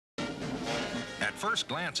first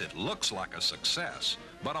glance, it looks like a success.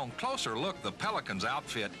 But on closer look, the Pelicans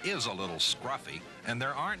outfit is a little scruffy, and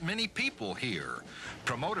there aren't many people here.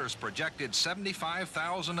 Promoters projected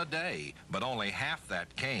 75,000 a day, but only half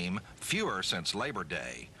that came, fewer since Labor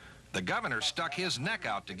Day. The governor stuck his neck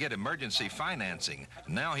out to get emergency financing.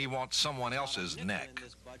 Now he wants someone else's neck.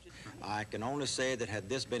 I can only say that had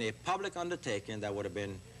this been a public undertaking, there would have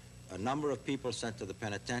been a number of people sent to the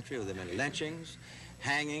penitentiary. There would have been lynchings,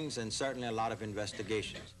 hangings, and certainly a lot of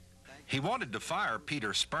investigations. He wanted to fire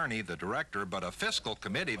Peter Spurney, the director, but a fiscal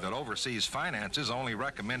committee that oversees finances only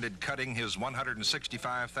recommended cutting his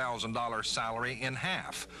 $165,000 salary in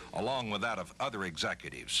half, along with that of other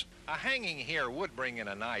executives. A hanging here would bring in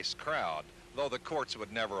a nice crowd, though the courts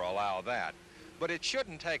would never allow that. But it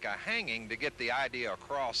shouldn't take a hanging to get the idea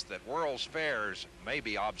across that World's Fairs may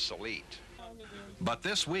be obsolete. But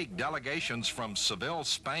this week, delegations from Seville,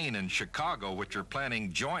 Spain, and Chicago, which are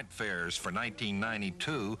planning joint fairs for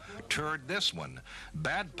 1992, toured this one.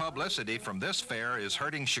 Bad publicity from this fair is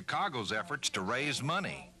hurting Chicago's efforts to raise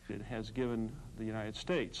money. It has given the United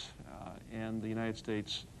States and the United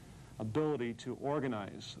States' ability to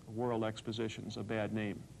organize world expositions a bad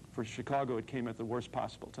name. For Chicago, it came at the worst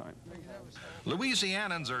possible time.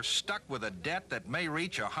 Louisianans are stuck with a debt that may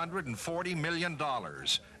reach $140 million,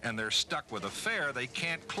 and they're stuck with a fair they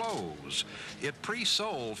can't close. It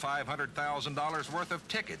pre-sold $500,000 worth of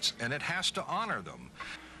tickets, and it has to honor them.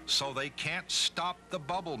 So they can't stop the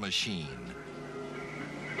bubble machine.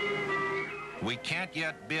 We can't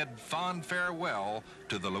yet bid fond farewell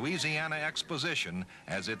to the Louisiana Exposition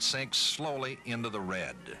as it sinks slowly into the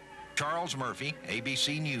red. Charles Murphy,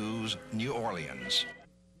 ABC News, New Orleans.